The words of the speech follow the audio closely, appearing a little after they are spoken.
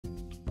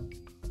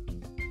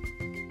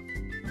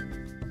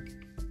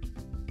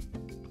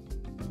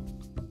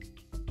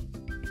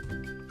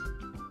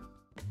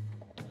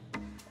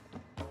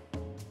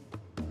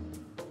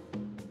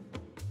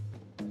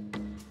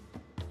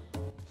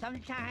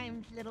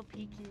Sometimes, little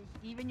peaches,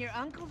 even your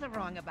uncles are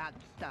wrong about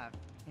stuff.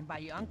 And by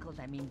your uncles,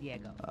 I mean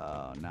Diego.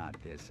 Oh,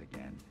 not this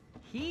again.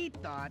 He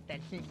thought that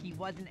since he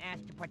wasn't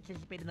asked to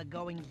participate in the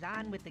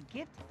goings-on with a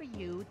gift for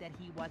you, that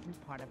he wasn't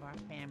part of our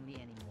family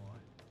anymore.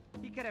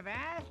 He could have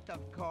asked,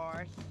 of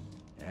course.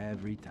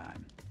 Every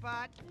time.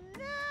 But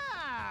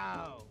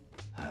no!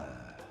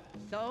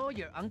 So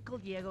your Uncle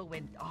Diego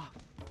went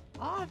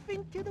off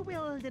into the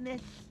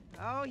wilderness.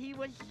 Oh, he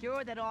was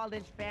sure that all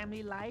this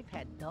family life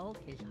had dulled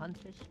his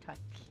hunter's touch.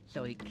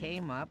 So he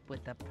came up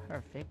with the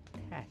perfect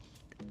test.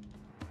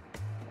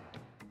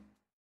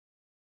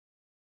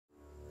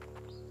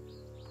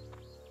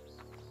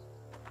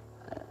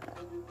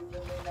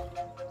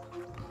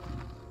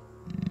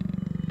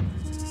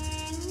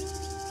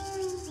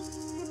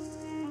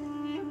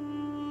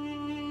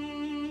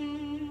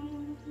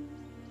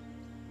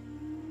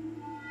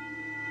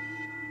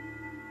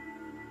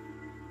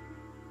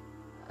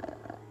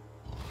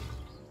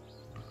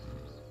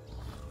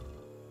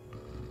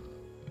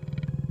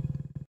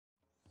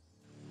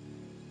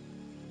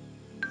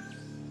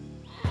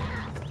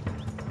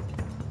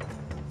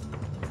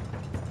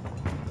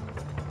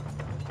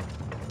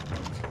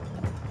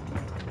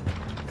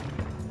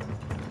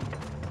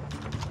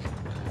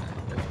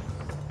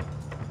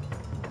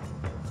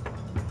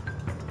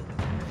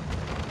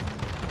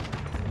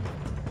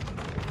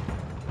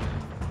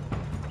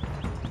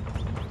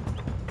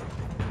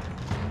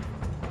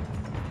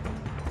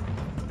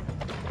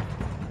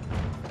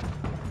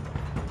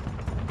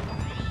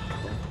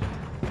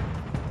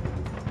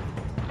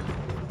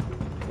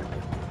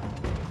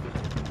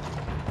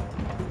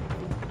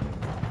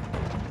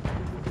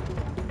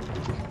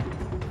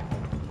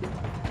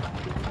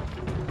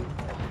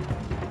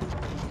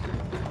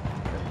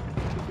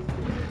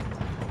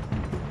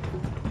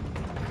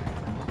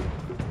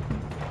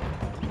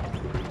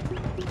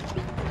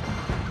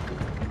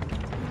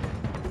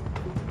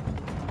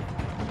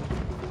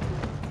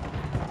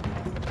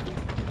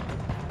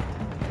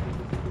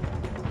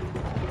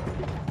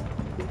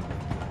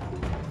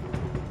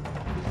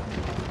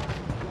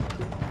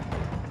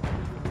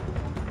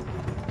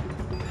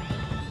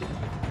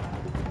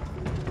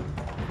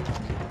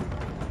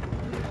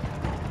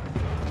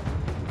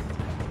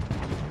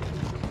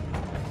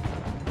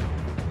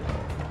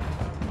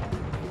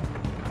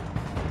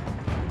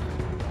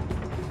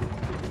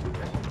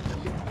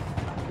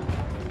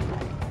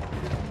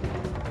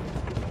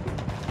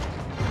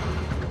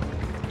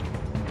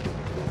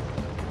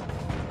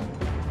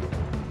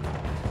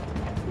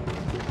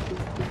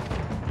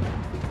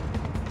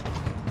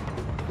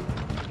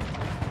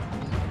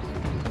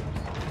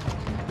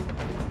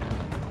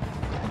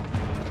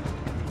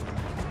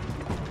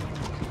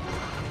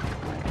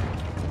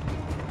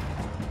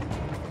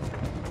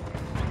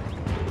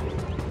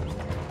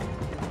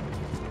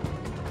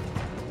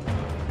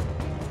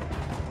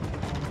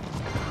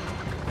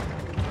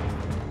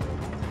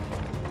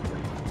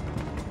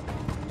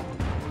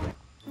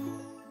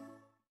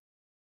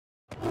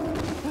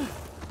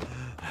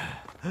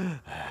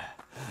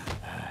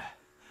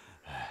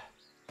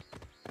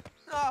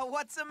 Oh,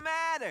 what's the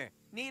matter?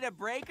 Need a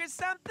break or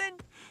something?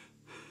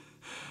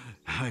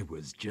 I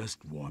was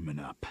just warming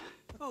up.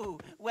 Ooh,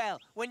 well,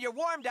 when you're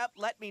warmed up,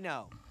 let me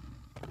know.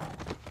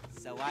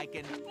 So I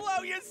can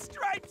blow your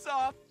stripes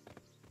off!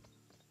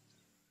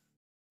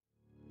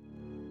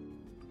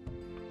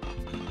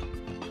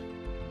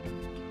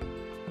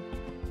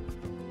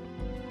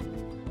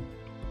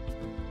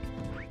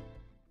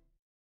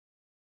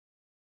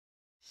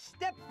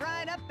 Step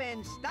right up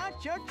and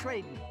start your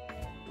trading.